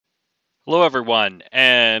Hello, everyone,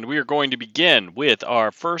 and we are going to begin with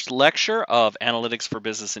our first lecture of Analytics for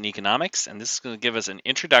Business and Economics, and this is going to give us an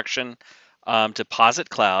introduction to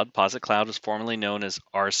PositCloud. PositCloud is formerly known as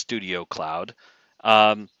RStudio Cloud,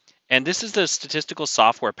 um, and this is the statistical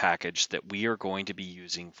software package that we are going to be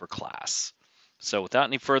using for class. So without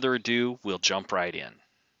any further ado, we'll jump right in.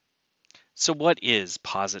 So what is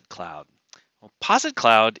PositCloud? Well,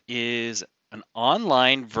 PositCloud is an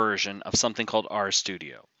online version of something called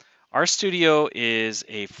RStudio. RStudio is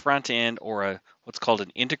a front end or what's called an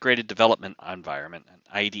integrated development environment, an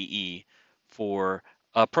IDE, for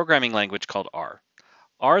a programming language called R.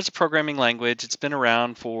 R is a programming language. It's been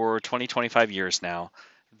around for 20, 25 years now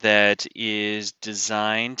that is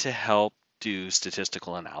designed to help do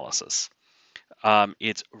statistical analysis.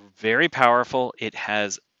 It's very powerful. It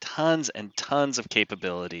has tons and tons of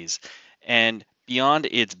capabilities. And beyond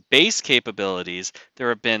its base capabilities, there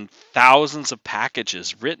have been thousands of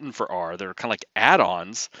packages written for R that are kind of like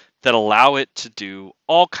add-ons that allow it to do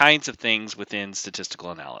all kinds of things within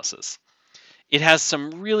statistical analysis. It has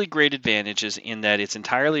some really great advantages in that it's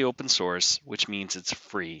entirely open source, which means it's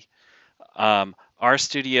free.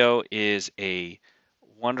 RStudio is a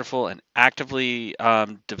wonderful and actively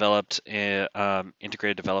developed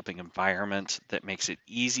integrated developing environment that makes it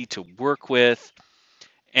easy to work with.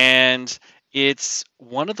 And it's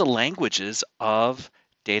one of the languages of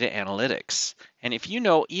data analytics. And if you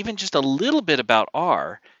know even just a little bit about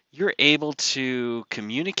R, you're able to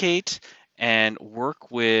communicate and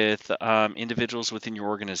work with individuals within your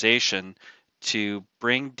organization to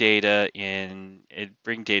bring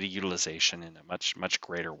bring data utilization in a much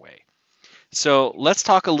greater way. So let's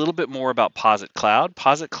talk a little bit more about PositCloud.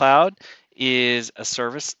 PositCloud is a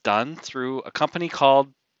service done through a company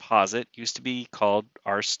called Posit, used to be called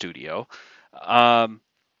RStudio, um,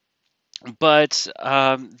 but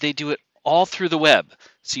they do it all through the web.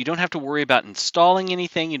 So you don't have to worry about installing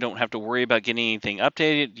anything. You don't have to worry about getting anything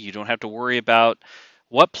updated. You don't have to worry about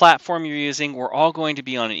what platform you're using. We're all going to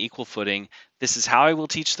be on an equal footing. This is how I will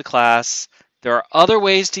teach the class. There are other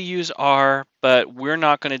ways to use R, but we're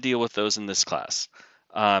not going to deal with those in this class.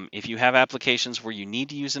 If you have applications where you need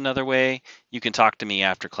to use another way, you can talk to me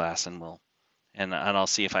after class, and I'll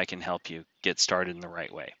see if I can help you get started in the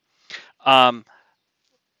right way. Um,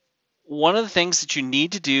 One of the things that you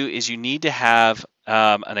need to do is you need to have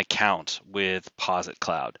an account with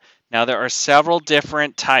PositCloud. Now, there are several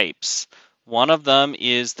different types. One of them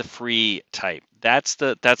is the free type. That's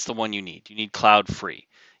the one you need. You need cloud free.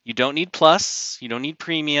 You don't need plus, you don't need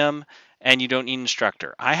premium, and you don't need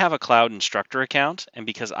instructor. I have a cloud instructor account, and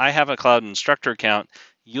because I have a cloud instructor account,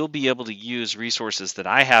 you'll be able to use resources that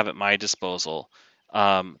I have at my disposal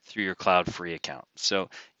through your cloud free account. So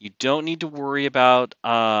you don't need to worry about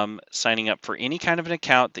signing up for any kind of an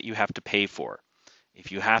account that you have to pay for.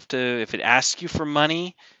 If it asks you for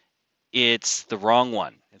money, it's the wrong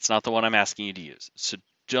one. It's not the one I'm asking you to use. So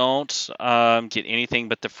don't get anything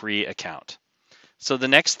but the free account. So the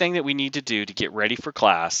next thing that we need to do to get ready for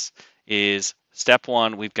class is step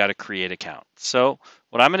one, we've got to create account. So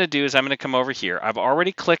what I'm going to do is I'm going to come over here. I've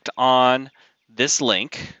already clicked on this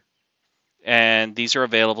link, and these are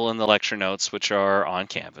available in the lecture notes, which are on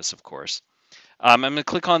Canvas, of course. I'm going to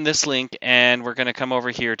click on this link, and we're going to come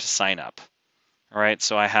over here to sign up. All right,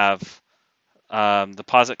 so I have the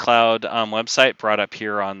PositCloud website brought up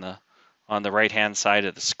here on the right-hand side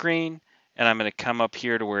of the screen, and I'm going to come up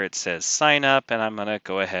here to where it says sign up, and I'm going to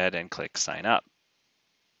go ahead and click sign up.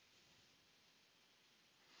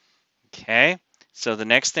 Okay, so the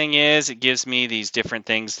next thing is it gives me these different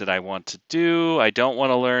things that I want to do. I don't want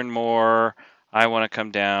to learn more. I want to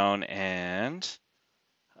come down and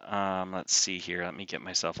let's see here. Let me get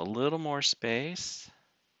myself a little more space.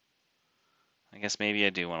 I guess maybe I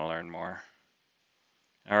do want to learn more.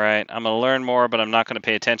 All right, I'm going to learn more, but I'm not going to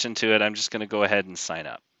pay attention to it. I'm just going to go ahead and sign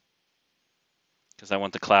up because I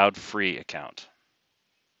want the cloud free account.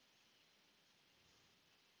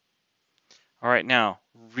 All right, now,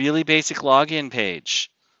 really basic login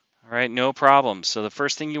page. All right, no problem. So the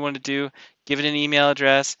first thing you want to do, give it an email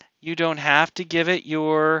address. You don't have to give it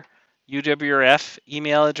your UWRF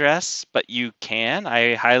email address, but you can.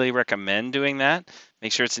 I highly recommend doing that.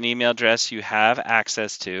 Make sure it's an email address you have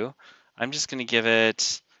access to. I'm just going to give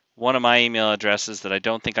it one of my email addresses that I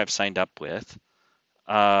don't think I've signed up with.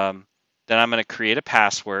 Then I'm going to create a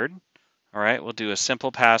password. All right, we'll do a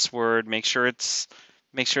simple password. Make sure it's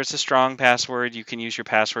a strong password. You can use your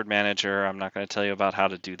password manager. I'm not going to tell you about how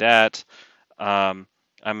to do that. I'm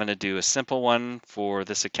going to do a simple one for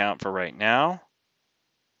this account for right now.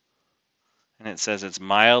 And it says it's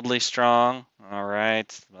mildly strong. All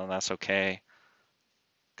right, well, that's okay.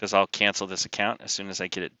 because I'll cancel this account as soon as I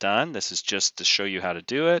get it done. This is just to show you how to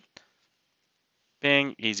do it.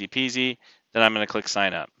 Bing, easy peasy. Then I'm going to click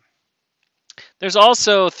sign up. There's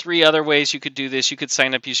also 3 other ways you could do this. You could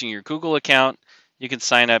sign up using your Google account. You can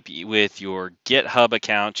sign up with your GitHub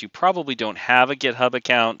account. You probably don't have a GitHub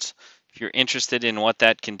account. If you're interested in what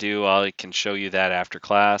that can do, I can show you that after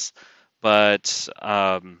class. But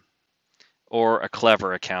or a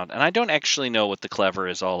Clever account. And I don't actually know what the Clever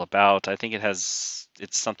is all about. I think it's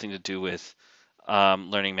something to do with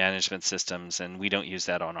learning management systems, and we don't use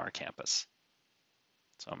that on our campus.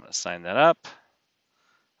 So I'm going to sign that up.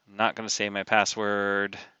 I'm not going to say my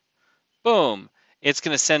password. Boom. It's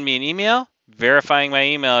going to send me an email verifying my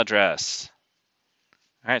email address.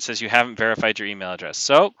 All right, it says you haven't verified your email address.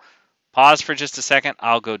 So pause for just a second.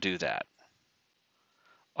 I'll go do that.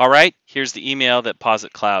 All right, here's the email that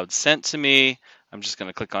PositCloud sent to me. I'm just going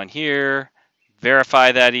to click on here,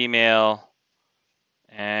 verify that email,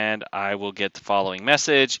 and I will get the following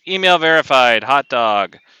message. Email verified, hot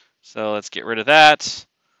dog. So let's get rid of that.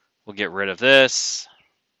 We'll get rid of this.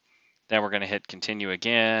 Then we're going to hit continue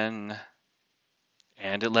again.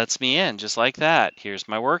 And it lets me in just like that. Here's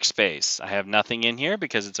my workspace. I have nothing in here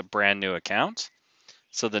because it's a brand new account.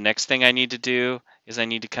 So the next thing I need to do is I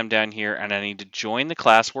need to come down here and I need to join the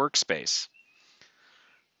class workspace.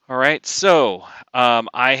 All right, so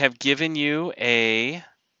I have given you a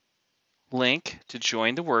link to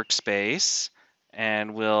join the workspace,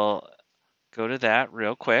 and we'll go to that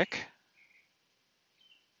real quick.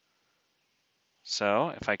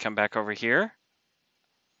 So if I come back over here,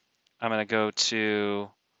 I'm going to go to,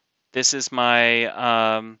 this is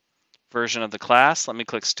my version of the class. Let me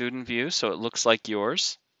click Student View so it looks like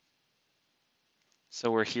yours.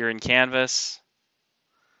 So we're here in Canvas.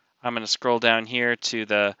 I'm going to scroll down here to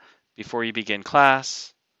the Before You Begin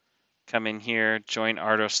Class. Come in here, Join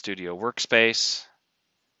RStudio Workspace.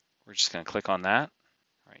 We're just going to click on that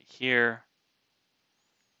right here.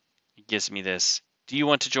 It gives me this. Do you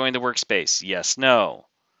want to join the workspace? Yes, no.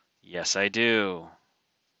 Yes, I do.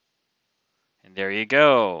 And there you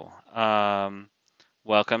go.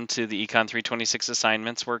 Welcome to the Econ 326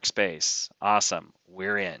 Assignments Workspace. Awesome.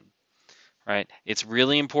 We're in. Right? It's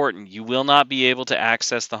really important. You will not be able to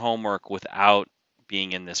access the homework without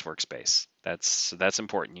being in this workspace. That's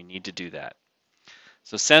important. You need to do that.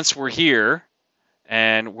 So since we're here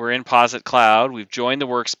and we're in PositCloud, we've joined the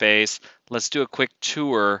workspace, let's do a quick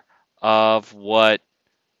tour of what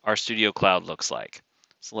RStudio Cloud looks like.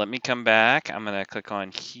 So let me come back. I'm going to click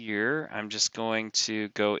on here. I'm just going to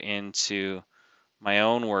go into my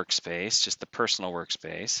own workspace, just the personal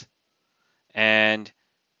workspace. And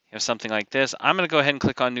you have something like this. I'm going to go ahead and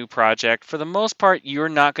click on New Project. For the most part, you're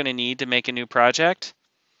not going to need to make a new project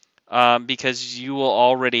because you will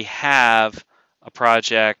already have a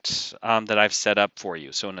project that I've set up for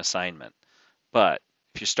you, so an assignment. But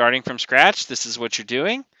if you're starting from scratch, this is what you're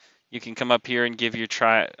doing. You can come up here and give your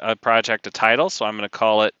project a title. So I'm going to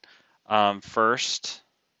call it First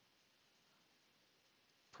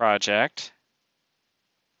Project,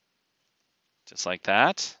 just like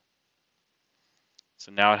that.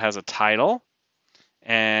 So now it has a title,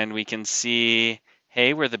 and we can see,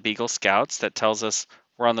 hey, we're the Beagle Scouts. That tells us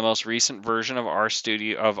we're on the most recent version of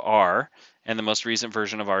R and the most recent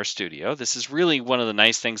version of RStudio. This is really one of the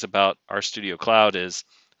nice things about RStudio Cloud is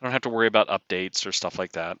I don't have to worry about updates or stuff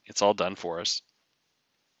like that. It's all done for us.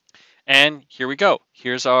 And here we go.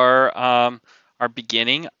 Here's our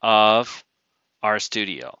beginning of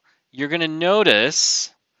RStudio. You're going to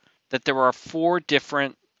notice that there are 4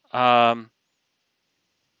 different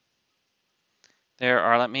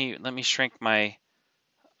let me shrink my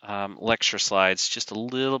lecture slides just a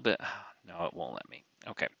little bit. No, it won't let me.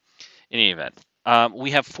 Okay. In any event,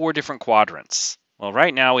 we have 4 different quadrants. Well,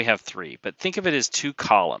 right now we have 3, but think of it as 2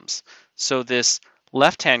 columns. So this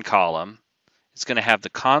left-hand column is going to have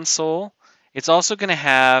the console. It's also going to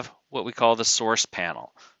have what we call the source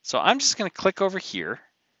panel. So I'm just going to click over here,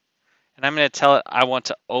 and I'm going to tell it I want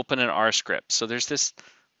to open an R script. So there's this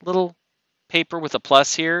little paper with a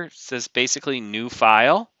plus here. It says basically new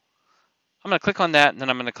file. I'm going to click on that, and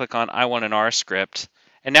then I'm going to click on I want an R script.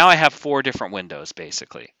 And now I have 4 different windows,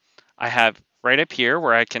 basically. I have right up here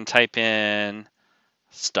where I can type in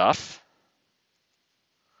stuff.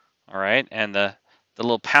 All right, and the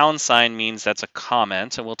little pound sign means that's a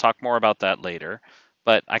comment, and we'll talk more about that later.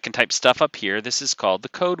 But I can type stuff up here. This is called the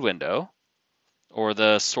code window or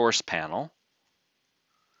the source panel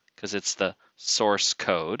because it's the source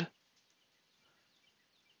code.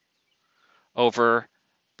 Over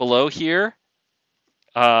below here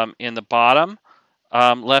in the bottom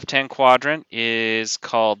left-hand quadrant is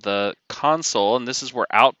called the console, and this is where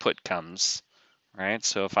output comes right?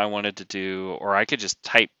 So if I wanted to do, or I could just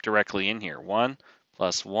type directly in here, 1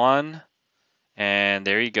 plus 1, and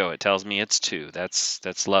there you go. It tells me it's 2.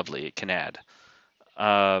 That's lovely. It can add.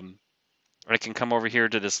 I can come over here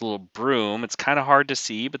to this little broom. It's kind of hard to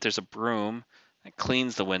see, but there's a broom that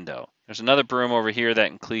cleans the window. There's another broom over here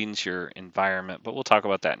that cleans your environment, but we'll talk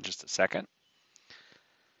about that in just a second.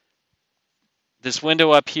 This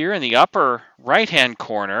window up here in the upper right-hand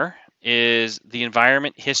corner is the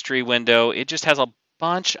environment history window. It just has a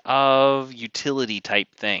bunch of utility type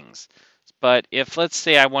things. But if, let's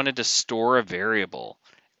say, I wanted to store a variable,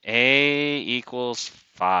 a equals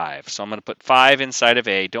 5. So I'm going to put 5 inside of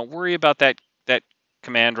a. Don't worry about that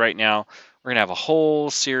command right now. We're going to have a whole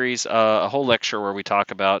series, a whole lecture where we talk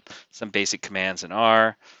about some basic commands in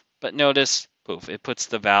R. But notice, poof, it puts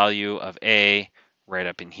the value of a right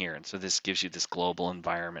up in here. And so this gives you this global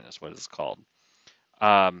environment is what it's called.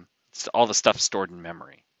 It's all the stuff stored in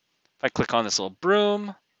memory. If I click on this little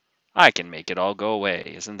broom, I can make it all go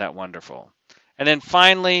away. Isn't that wonderful? And then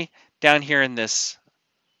finally, down here in this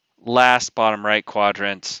last bottom right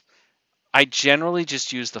quadrant, I generally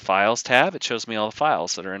just use the Files tab. It shows me all the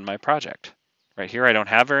files that are in my project. Right here, I don't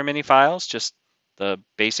have very many files, just the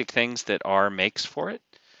basic things that R makes for it.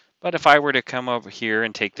 But if I were to come over here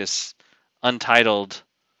and take this untitled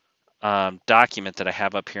document that I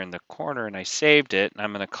have up here in the corner and I saved it, and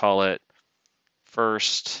I'm going to call it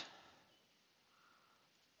first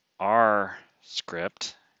R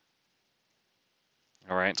script.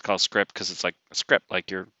 All right, it's called script because it's like a script, like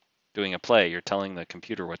you're doing a play. You're telling the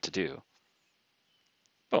computer what to do.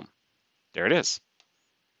 Boom, there it is.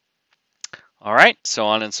 All right, so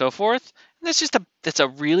on and so forth. And that's a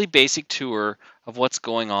really basic tour of what's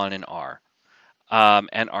going on in R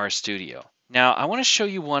and RStudio. Now, I want to show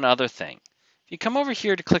you one other thing. If you come over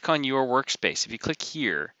here to click on your workspace, if you click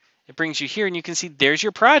here, it brings you here and you can see there's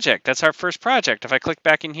your project. That's our first project. If I click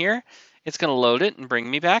back in here, it's going to load it and bring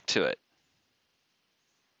me back to it.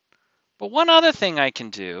 But one other thing I can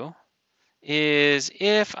do is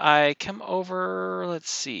if I come over, let's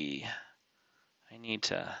see, let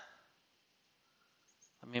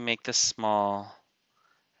me make this small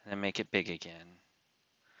and then make it big again.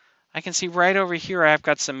 I can see right over here I've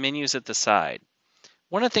got some menus at the side.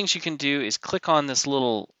 One of the things you can do is click on this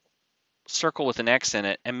little circle with an X in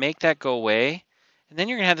it and make that go away. And then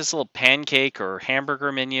you're going to have this little pancake or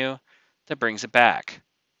hamburger menu that brings it back.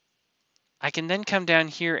 I can then come down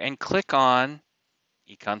here and click on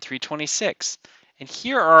Econ 326. And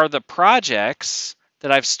here are the projects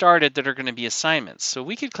that I've started that are going to be assignments. So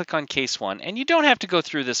we could click on case 1, and you don't have to go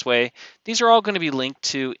through this way. These are all going to be linked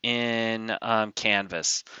to in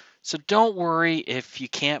Canvas. So don't worry if you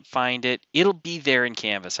can't find it. It'll be there in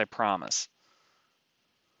Canvas, I promise.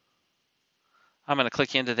 I'm going to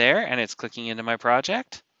click into there, and it's clicking into my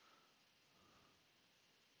project.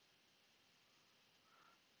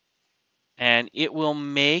 And it will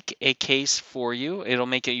make a case for you. It'll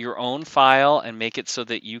make it your own file and make it so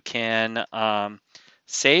that you can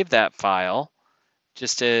save that file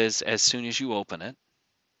just as soon as you open it.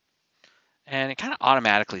 And it kind of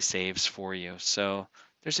automatically saves for you. So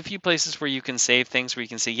there's a few places where you can save things where you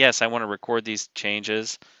can say, yes, I want to record these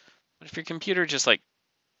changes. But if your computer just like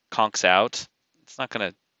conks out,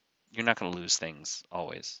 you're not gonna lose things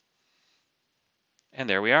always. And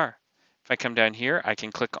there we are. If I come down here, I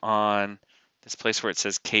can click on this place where it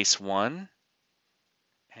says case 1.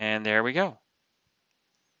 And there we go.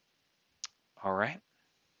 All right.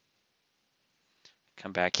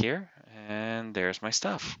 Come back here, and there's my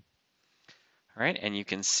stuff. All right, and you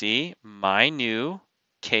can see my new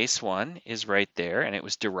case 1 is right there, and it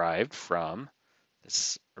was derived from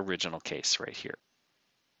this original case right here.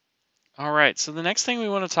 All right, so the next thing we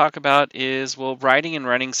want to talk about is, well, writing and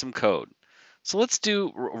running some code. So let's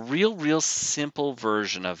do a real simple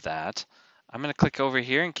version of that. I'm going to click over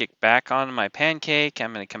here and kick back on my pancake.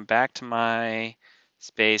 I'm going to come back to my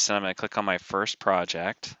space, and I'm going to click on my first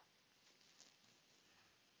project.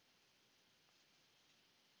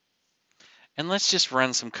 And let's just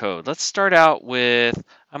run some code. Let's start out with,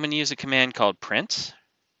 I'm going to use a command called print.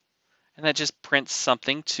 And that just prints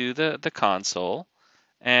something to the console.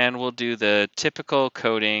 And we'll do the typical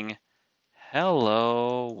coding,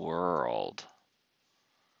 hello world,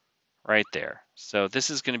 right there. So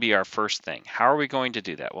this is going to be our first thing. How are we going to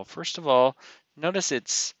do that? Well, first of all, notice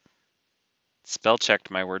it's spell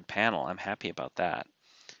checked my word panel. I'm happy about that.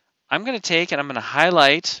 I'm going to take and I'm going to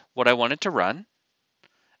highlight what I want it to run.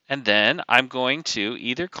 And then I'm going to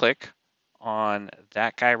either click on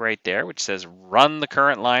that guy right there, which says run the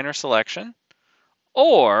current line or selection,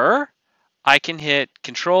 or I can hit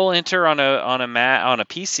Control Enter on a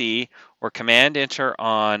PC or Command Enter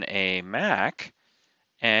on a Mac,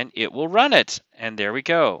 and it will run it. And there we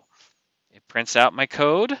go. It prints out my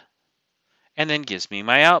code and then gives me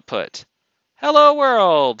my output. Hello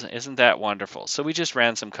world! Isn't that wonderful? So we just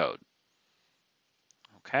ran some code.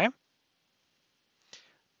 Okay?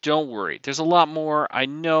 Don't worry. There's a lot more. I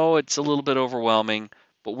know it's a little bit overwhelming,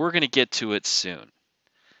 but we're going to get to it soon.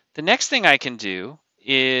 The next thing I can do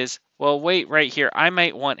is, well, wait right here. I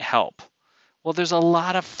might want help. Well, there's a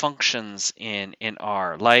lot of functions in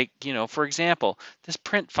R. Like, for example, this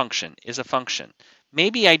print function is a function.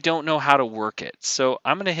 Maybe I don't know how to work it. So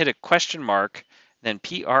I'm going to hit a question mark, then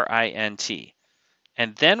print.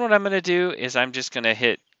 And then what I'm going to do is I'm just going to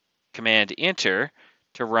hit Command Enter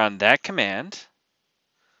to run that command.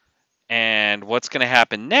 And what's going to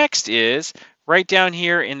happen next is right down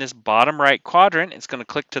here in this bottom right quadrant, it's going to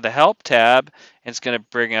click to the Help tab, and it's going to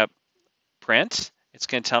bring up print. It's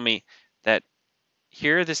going to tell me that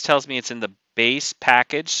here, this tells me it's in the base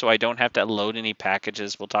package, so I don't have to load any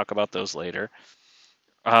packages. We'll talk about those later.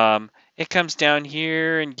 It comes down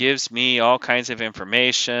here and gives me all kinds of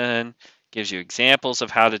information, gives you examples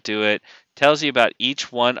of how to do it, tells you about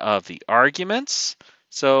each one of the arguments.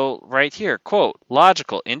 So right here, quote,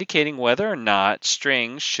 logical, indicating whether or not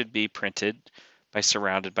strings should be printed by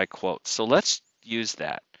surrounded by quotes. So let's use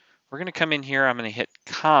that. We're going to come in here, I'm going to hit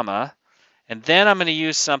comma, and then I'm going to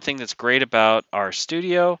use something that's great about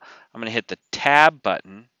RStudio. I'm going to hit the tab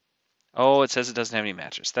button. Oh, it says it doesn't have any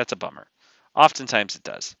matches. That's a bummer. Oftentimes it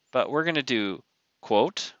does. But we're going to do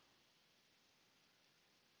quote,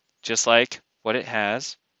 just like what it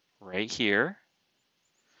has right here.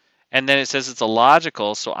 And then it says it's a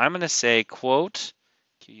logical, so I'm going to say quote,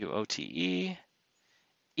 Q-U-O-T-E,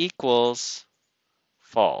 equals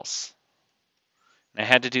false. And I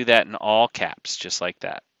had to do that in all caps, just like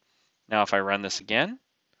that. Now if I run this again,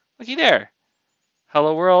 looky there.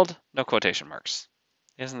 Hello world, no quotation marks.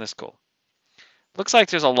 Isn't this cool? Looks like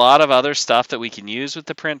there's a lot of other stuff that we can use with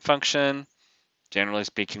the print function. Generally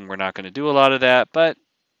speaking, we're not going to do a lot of that, but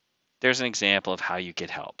there's an example of how you get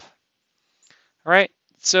help. All right,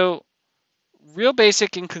 so real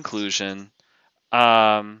basic in conclusion,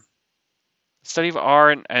 study of R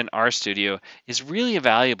and RStudio is really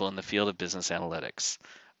valuable in the field of business analytics.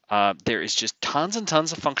 There is just tons and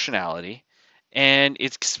tons of functionality, and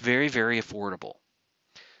it's very, very affordable.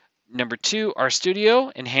 Number two,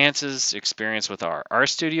 RStudio enhances experience with R.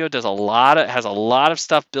 RStudio has a lot of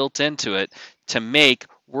stuff built into it to make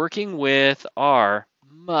working with R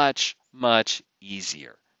much, much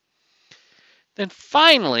easier. Then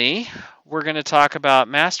finally, we're going to talk about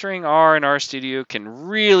mastering R and RStudio can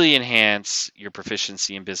really enhance your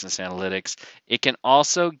proficiency in business analytics. It can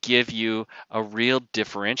also give you a real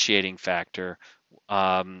differentiating factor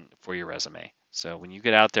for your resume. So when you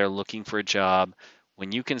get out there looking for a job,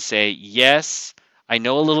 when you can say, yes, I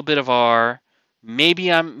know a little bit of R,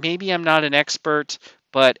 maybe I'm not an expert,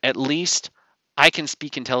 but at least I can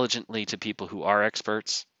speak intelligently to people who are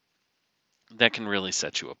experts, that can really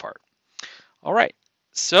set you apart. All right,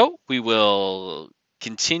 so we will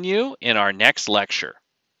continue in our next lecture.